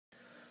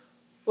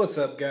What's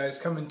up, guys?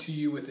 Coming to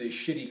you with a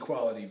shitty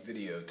quality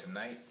video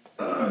tonight.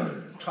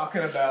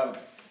 Talking about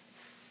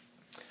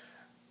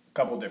a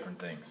couple different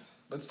things.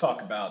 Let's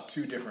talk about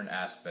two different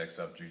aspects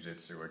of Jiu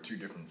Jitsu, or two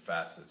different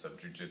facets of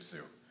Jiu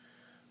Jitsu.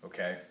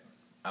 Okay?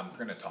 I'm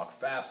going to talk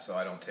fast so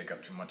I don't take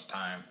up too much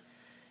time,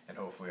 and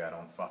hopefully I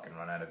don't fucking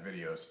run out of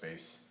video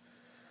space.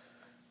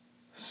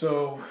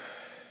 So,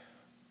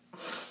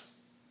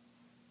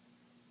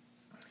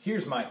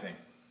 here's my thing.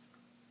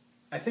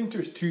 I think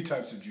there's two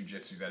types of Jiu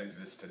Jitsu that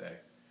exist today,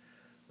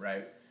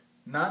 right?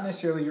 Not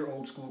necessarily your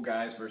old school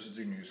guys versus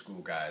your new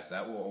school guys.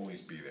 That will always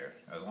be there,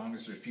 as long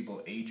as there's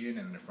people aging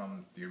and they're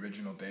from the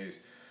original days.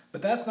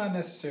 But that's not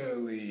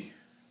necessarily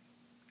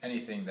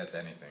anything that's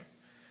anything.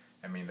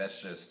 I mean,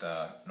 that's just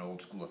an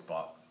old school of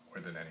thought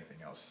more than anything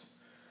else.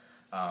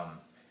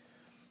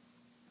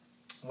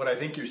 What I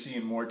think you're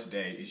seeing more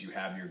today is you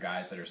have your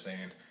guys that are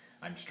saying,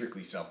 I'm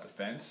strictly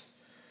self-defense.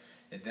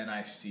 And then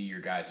I see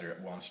your guys that are,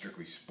 well, I'm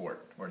strictly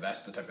sport. Or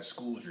that's the type of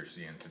schools you're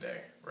seeing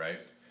today, right?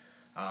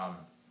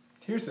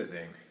 Here's the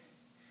thing.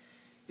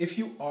 If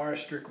you are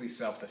strictly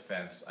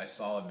self-defense, I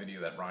saw a video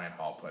that Ryan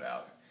Hall put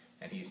out.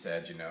 And he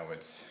said, you know,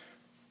 it's,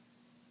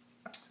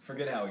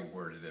 forget how he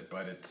worded it,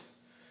 but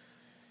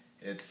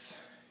it's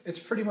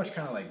pretty much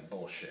kind of like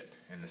bullshit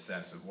in the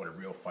sense of what a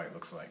real fight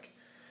looks like.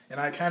 And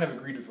I kind of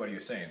agreed with what he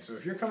was saying. So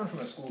if you're coming from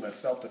a school that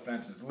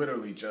self-defense is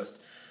literally just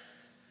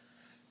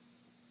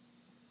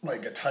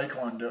like a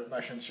taekwondo,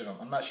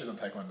 I'm not shit on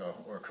taekwondo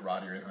or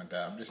karate or anything like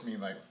that. I'm just mean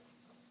like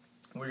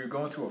where you're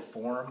going through a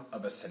form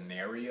of a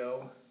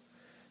scenario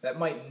that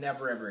might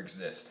never ever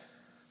exist.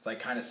 It's like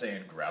kind of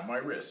saying, grab my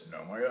wrist,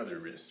 no my other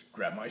wrist,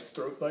 grab my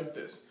throat like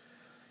this.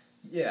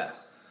 Yeah.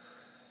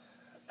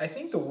 I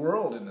think the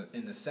world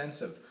in the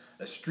sense of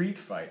a street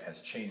fight has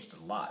changed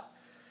a lot.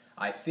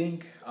 I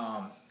think,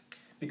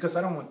 because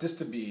I don't want this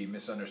to be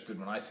misunderstood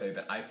when I say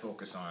that I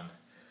focus on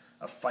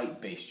a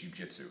fight-based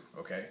jiu-jitsu,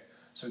 okay?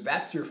 So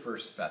that's your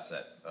first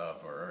facet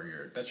of,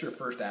 that's your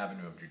first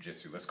avenue of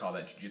jiu-jitsu. Let's call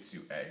that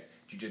jiu-jitsu A.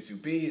 Jiu-jitsu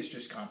B is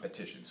just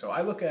competition. So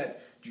I look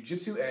at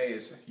jiu-jitsu A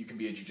as you can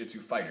be a jiu-jitsu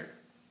fighter.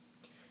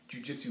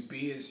 Jiu-jitsu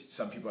B is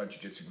some people are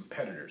jiu-jitsu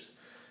competitors.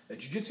 A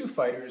jiu-jitsu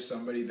fighter is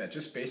somebody that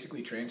just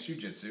basically trains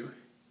jiu-jitsu,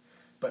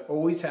 but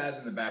always has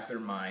in the back of their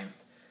mind,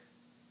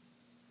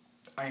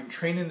 I am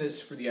training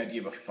this for the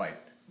idea of a fight.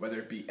 Whether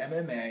it be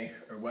MMA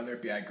or whether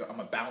it be I'm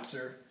a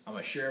bouncer, I'm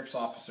a sheriff's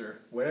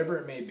officer, whatever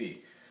it may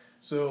be.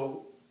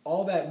 So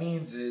all that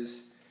means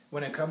is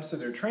when it comes to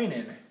their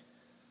training,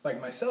 like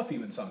myself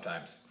even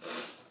sometimes,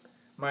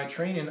 my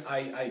training,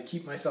 I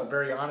keep myself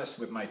very honest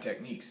with my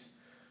techniques.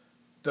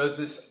 Does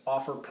this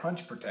offer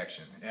punch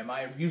protection? Am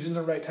I using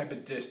the right type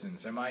of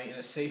distance? Am I in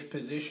a safe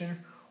position?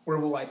 Or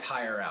will I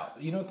tire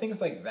out? You know,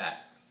 things like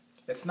that.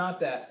 It's not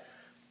that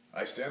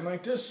I stand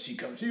like this, he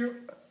comes here,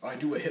 I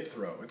do a hip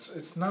throw.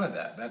 It's none of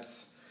that.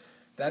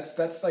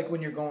 That's like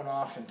when you're going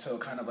off into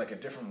kind of like a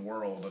different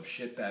world of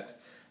shit that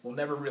will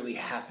never really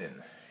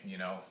happen, you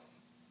know?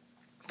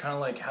 Kind of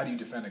like, how do you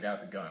defend a guy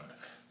with a gun?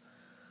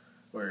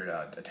 Or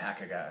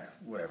attack a guy,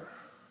 whatever.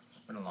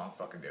 It's been a long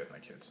fucking day with my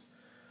kids.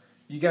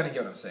 You gotta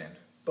get what I'm saying.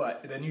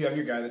 But then you have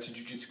your guy that's a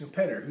jiu-jitsu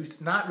competitor who's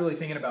not really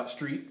thinking about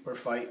street or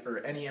fight or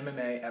any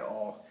MMA at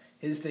all.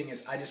 His thing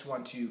is, I just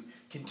want to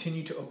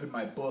continue to open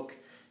my book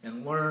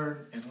and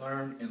learn and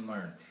learn and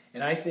learn.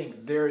 And I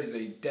think there is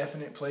a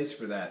definite place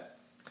for that.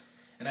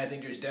 And I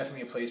think there's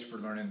definitely a place for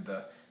learning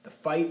the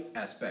fight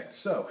aspect.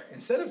 So,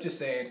 instead of just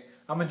saying,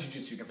 I'm a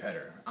jiu-jitsu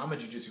competitor, I'm a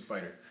jiu-jitsu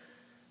fighter,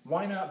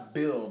 why not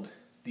build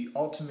the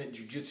ultimate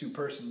jiu-jitsu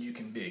person you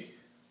can be?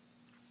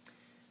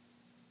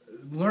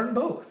 Learn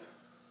both,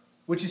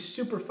 which is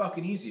super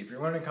fucking easy. If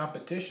you're learning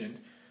competition,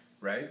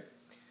 right?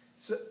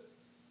 So,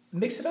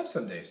 mix it up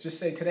some days. Just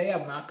say, today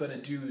I'm not going to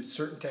do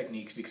certain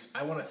techniques because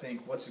I want to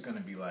think, what's it going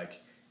to be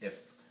like if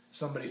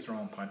somebody's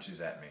throwing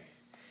punches at me?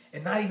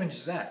 And not even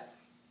just that.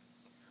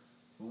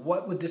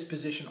 What would this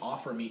position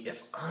offer me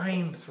if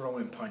I'm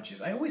throwing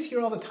punches? I always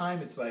hear all the time,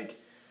 it's like,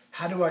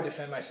 how do I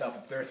defend myself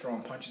if they're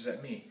throwing punches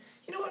at me?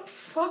 You know what?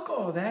 Fuck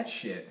all that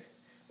shit.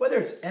 Whether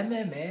it's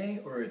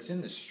MMA or it's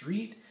in the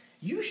street,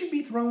 you should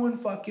be throwing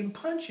fucking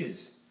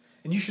punches.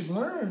 And you should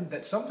learn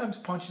that sometimes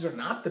punches are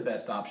not the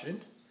best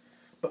option,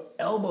 but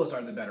elbows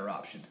are the better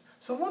option.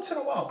 So once in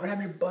a while, grab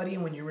your buddy,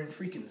 and when you're in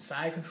freaking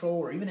side control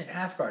or even in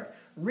half guard,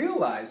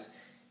 realize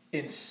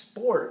in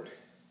sport,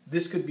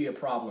 this could be a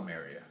problem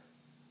area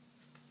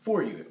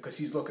for you, because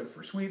he's looking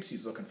for sweeps,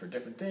 he's looking for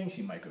different things,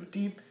 he might go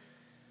deep.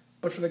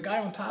 But for the guy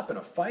on top in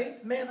a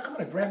fight, man, I'm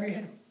going to grab your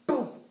head and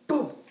boom,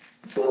 boom,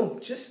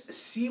 boom. Just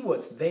see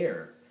what's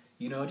there.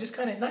 You know, just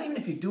kind of, not even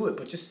if you do it,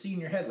 but just see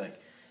in your head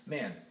like,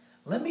 man,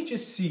 let me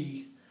just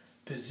see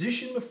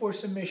position before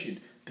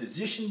submission,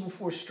 position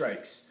before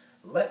strikes.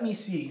 Let me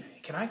see,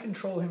 can I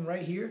control him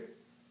right here?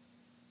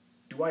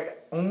 Do I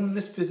own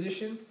this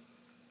position?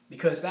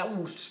 Because that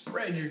will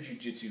spread your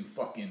jiu-jitsu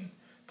fucking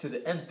to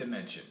the nth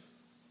dimension.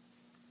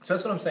 So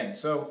that's what I'm saying.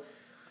 So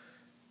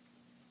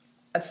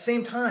at the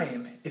same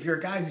time, if you're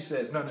a guy who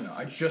says, no,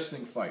 I just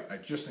think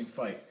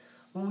fight,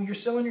 well, you're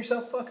selling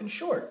yourself fucking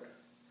short.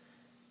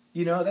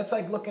 You know, that's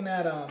like looking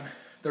at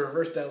the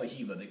reverse De La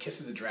Hiva, the Kiss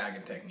of the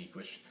Dragon technique,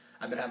 which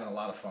I've been having a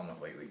lot of fun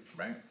with lately,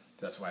 right?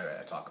 That's why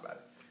I talk about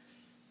it.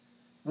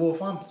 Well,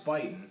 if I'm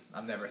fighting,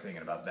 I'm never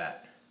thinking about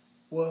that.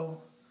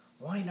 Well,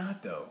 why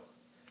not though?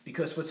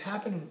 Because what's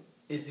happening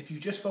is if you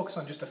just focus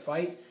on just a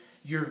fight,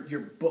 your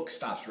book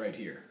stops right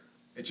here.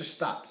 It just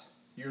stops.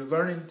 You're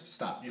learning to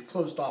stop. You've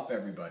closed off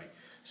everybody.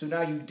 So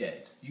now you're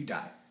dead. You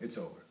die. It's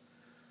over.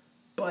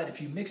 But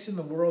if you mix in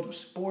the world of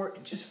sport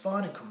and just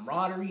fun and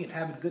camaraderie and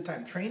having a good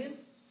time training,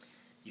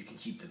 you can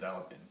keep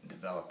developing and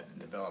developing and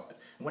developing.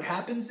 And what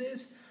happens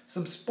is,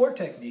 some sport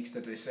techniques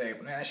that they say,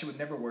 man, that shit would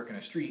never work in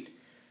a street.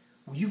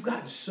 Well, you've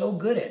gotten so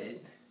good at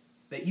it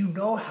that you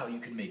know how you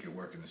can make it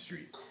work in the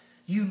street.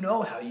 You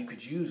know how you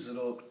could use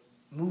little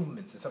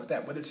movements and stuff like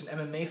that, whether it's an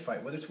MMA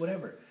fight, whether it's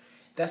whatever.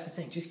 That's the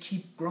thing. Just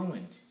keep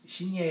growing.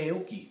 Shinya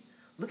Aoki,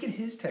 look at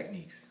his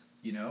techniques,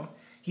 you know?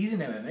 He's in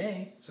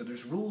MMA, so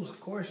there's rules, of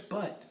course,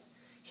 but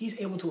he's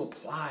able to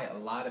apply a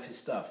lot of his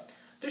stuff.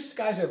 There's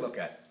guys I look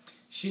at.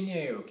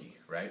 Shinya Aoki,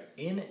 right?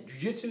 In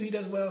Jiu Jitsu, he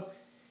does well.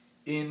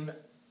 In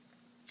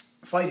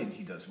fighting,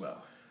 he does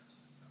well.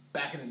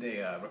 Back in the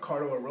day,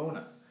 Ricardo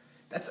Arona.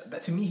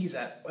 That to me,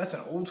 that's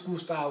an old school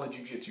style of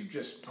Jiu Jitsu.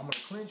 Just, I'm going to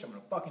clinch, I'm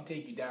going to fucking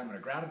take you down, I'm going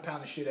to ground and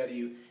pound the shit out of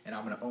you, and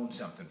I'm going to own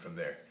something from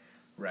there,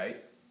 right?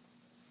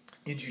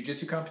 In Jiu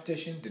Jitsu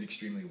competition, did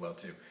extremely well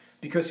too.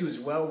 Because he was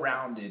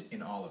well-rounded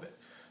in all of it.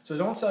 So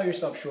don't sell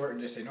yourself short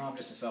and just say, no, I'm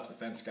just a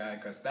self-defense guy,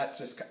 because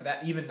that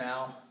even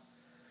now,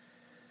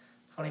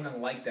 I don't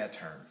even like that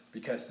term.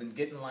 Because then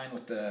get in line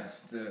with the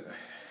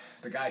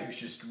guy who's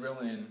just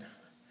drilling,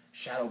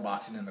 shadow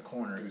boxing in the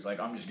corner, who's like,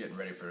 I'm just getting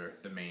ready for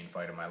the main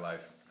fight of my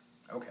life.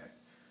 Okay.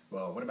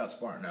 Well, what about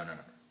sparring? No.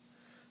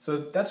 So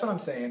that's what I'm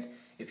saying.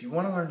 If you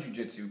want to learn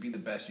jiu-jitsu, be the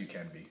best you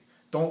can be.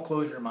 Don't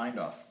close your mind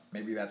off.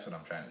 Maybe that's what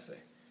I'm trying to say.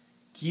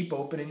 Keep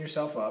opening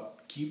yourself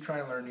up. Keep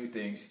trying to learn new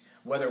things.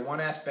 Whether one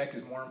aspect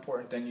is more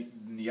important than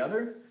the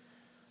other,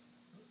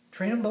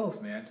 train them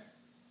both, man.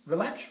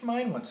 Relax your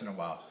mind once in a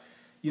while.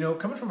 You know,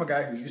 coming from a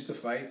guy who used to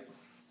fight,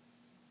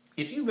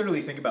 if you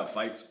literally think about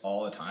fights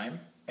all the time,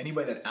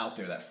 anybody that out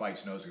there that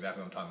fights knows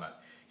exactly what I'm talking about.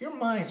 Your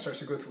mind starts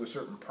to go through a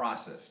certain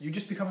process. You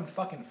just become in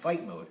fucking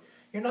fight mode.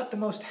 You're not the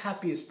most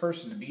happiest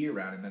person to be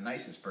around and the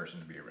nicest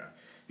person to be around.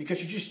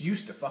 Because you're just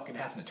used to fucking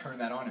having to turn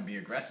that on and be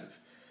aggressive.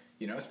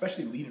 You know,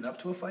 especially leading up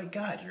to a fight.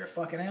 God, you're a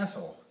fucking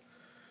asshole.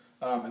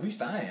 At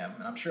least I am,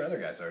 and I'm sure other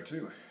guys are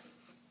too.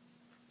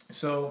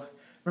 So,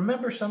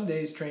 remember, some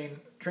days train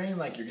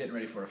like you're getting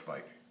ready for a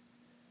fight.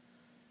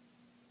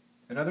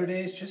 And other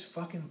days, just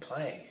fucking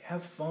play.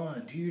 Have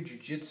fun. Do your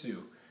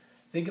jiu-jitsu.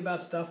 Think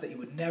about stuff that you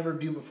would never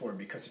do before,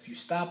 because if you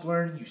stop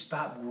learning, you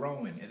stop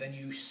growing, and then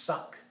you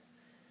suck.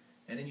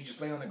 And then you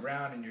just lay on the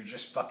ground and you're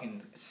just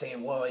fucking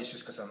saying, well, it's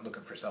just because I'm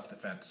looking for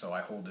self-defense, so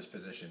I hold this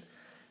position.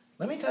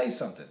 Let me tell you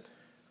something,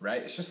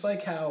 right? It's just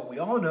like how we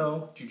all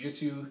know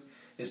jiu-jitsu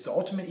is the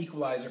ultimate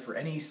equalizer for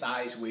any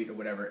size, weight, or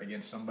whatever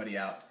against somebody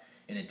out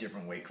in a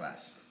different weight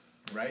class,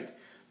 right?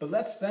 But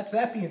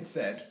that being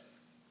said,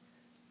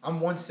 I'm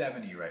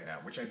 170 right now,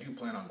 which I do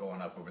plan on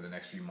going up over the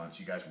next few months.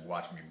 You guys will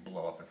watch me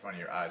blow up in front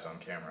of your eyes on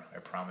camera. I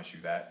promise you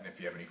that. And if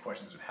you have any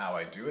questions of how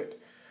I do it,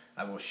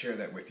 I will share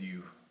that with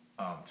you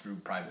through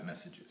private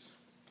messages.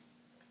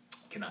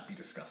 Cannot be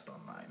discussed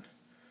online.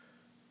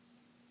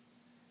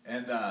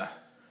 And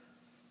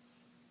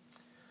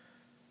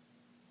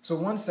so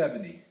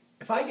 170.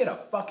 If I get a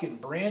fucking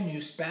brand new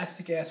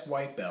spastic ass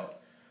white belt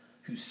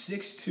who's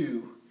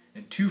 6'2"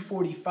 and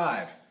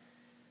 245,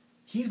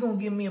 he's gonna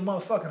give me a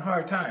motherfucking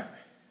hard time.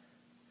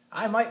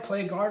 I might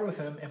play guard with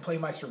him and play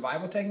my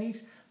survival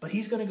techniques, but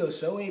he's gonna go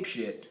so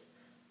apeshit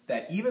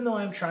that even though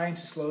I'm trying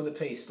to slow the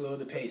pace,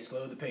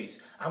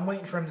 I'm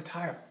waiting for him to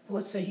tire.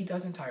 Well, let's say he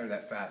doesn't tire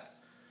that fast.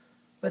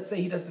 Let's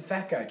say he does the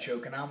fat guy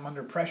choke and I'm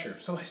under pressure.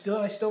 So I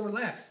still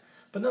relax.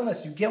 But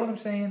nonetheless, you get what I'm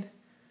saying?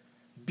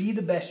 Be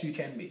the best you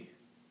can be.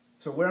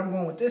 So where I'm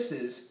going with this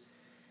is,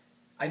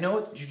 I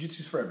know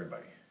jiu-jitsu is for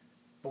everybody,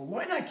 but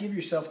why not give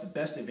yourself the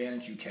best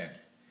advantage you can?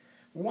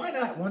 Why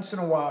not once in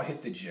a while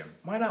hit the gym?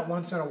 Why not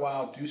once in a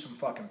while do some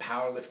fucking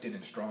powerlifting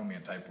and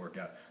strongman type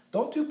workout?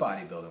 Don't do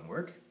bodybuilding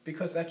work,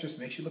 because that just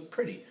makes you look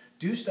pretty.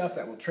 Do stuff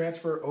that will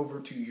transfer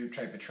over to your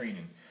type of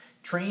training.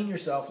 Train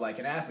yourself like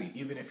an athlete,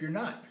 even if you're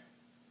not.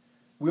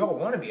 We all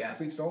want to be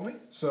athletes, don't we?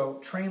 So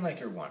train like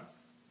you're one.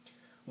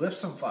 Lift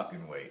some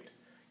fucking weight.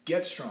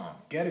 Get strong.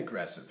 Get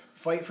aggressive.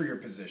 Fight for your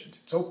positions.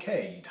 It's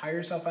okay. You tire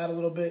yourself out a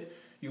little bit.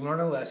 You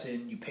learn a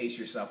lesson. You pace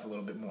yourself a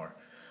little bit more.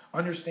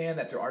 Understand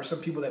that there are some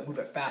people that move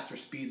at faster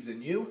speeds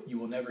than you. You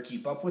will never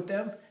keep up with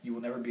them. You will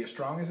never be as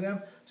strong as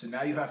them. So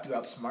now you have to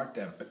outsmart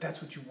them. But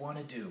that's what you want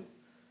to do.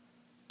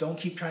 Don't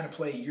keep trying to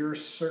play your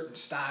certain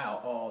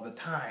style all the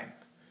time.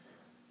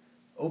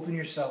 Open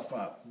yourself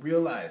up.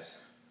 Realize.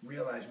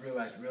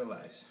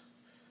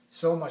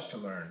 So much to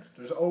learn.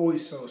 There's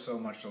always so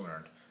much to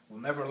learn. We'll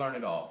never learn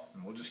it all.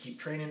 And we'll just keep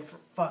training for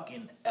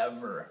fucking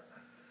ever.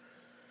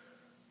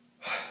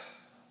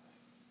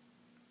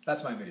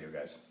 That's my video,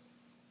 guys.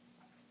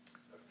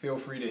 Feel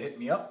free to hit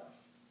me up.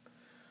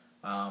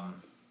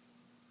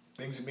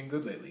 Things have been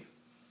good lately.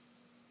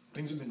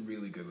 Things have been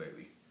really good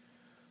lately.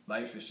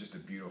 life is just a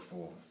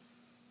beautiful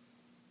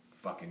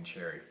fucking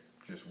cherry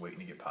just waiting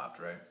to get popped,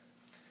 right?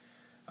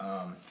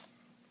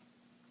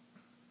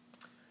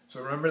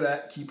 So remember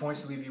that. Key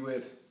points to leave you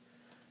with.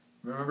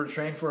 Remember to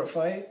train for a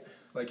fight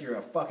like you're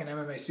a fucking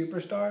MMA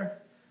superstar.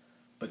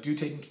 But do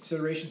take into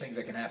consideration things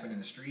that can happen in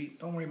the street.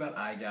 Don't worry about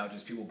eye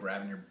gouges, people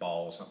grabbing your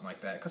balls, something like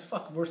that. Because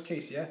fuck, worst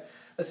case, yeah.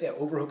 Let's say I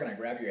overhook and I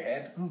grab your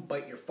head. I'm going to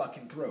bite your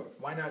fucking throat.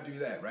 Why not do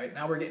that, right?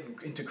 Now we're getting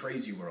into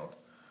crazy world.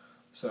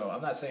 So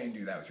I'm not saying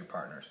do that with your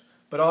partners.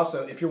 But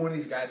also, if you're one of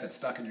these guys that's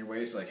stuck in your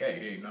ways, like,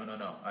 hey,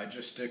 no. I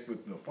just stick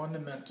with the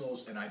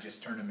fundamentals and I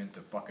just turn them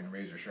into fucking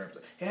razor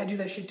sharp. Hey, I do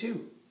that shit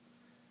too.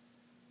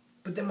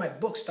 But then my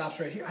book stops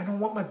right here. I don't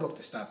want my book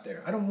to stop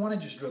there. I don't want to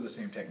just drill the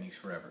same techniques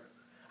forever.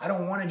 I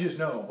don't want to just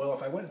know, well,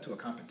 if I went into a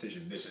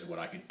competition, this is what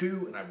I could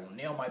do, and I will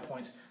nail my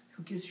points.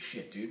 Who gives a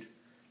shit, dude?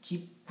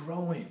 Keep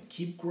growing.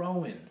 Keep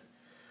growing.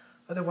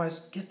 Otherwise,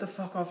 get the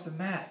fuck off the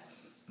mat.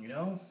 You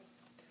know?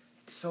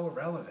 It's so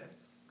irrelevant.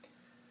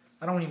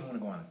 I don't even want to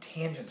go on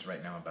tangents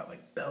right now about,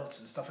 like, belts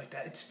and stuff like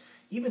that. It's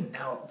even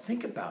now,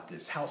 think about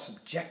this, how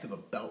subjective a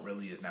belt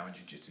really is now in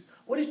Jiu Jitsu.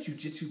 What does Jiu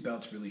Jitsu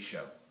belts really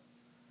show?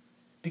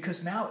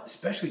 Because now,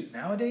 especially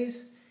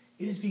nowadays,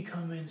 it is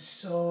becoming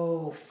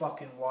so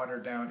fucking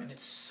watered down, and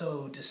it's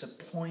so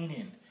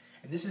disappointing.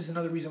 And this is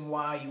another reason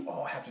why you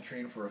all have to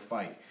train for a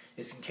fight.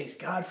 It's in case,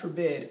 God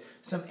forbid,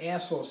 some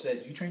asshole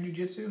says, you train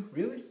jiu-jitsu?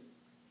 Really?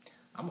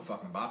 I'm a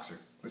fucking boxer.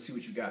 Let's see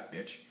what you got,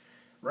 bitch.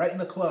 Right in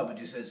the club and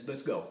just says,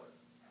 let's go.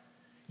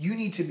 You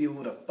need to be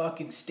able to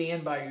fucking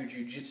stand by your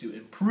jiu-jitsu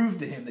and prove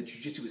to him that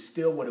jiu-jitsu is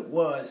still what it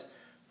was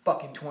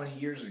fucking 20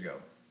 years ago.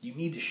 You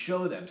need to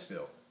show them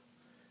still.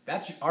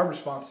 That's our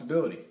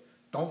responsibility.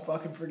 Don't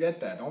fucking forget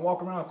that. Don't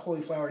walk around with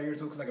cauliflower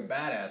ears looking like a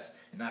badass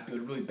and not be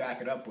able to really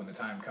back it up when the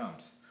time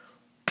comes.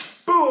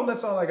 Boom!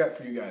 That's all I got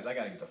for you guys. I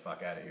gotta get the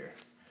fuck out of here.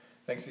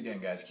 Thanks again,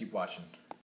 guys. Keep watching.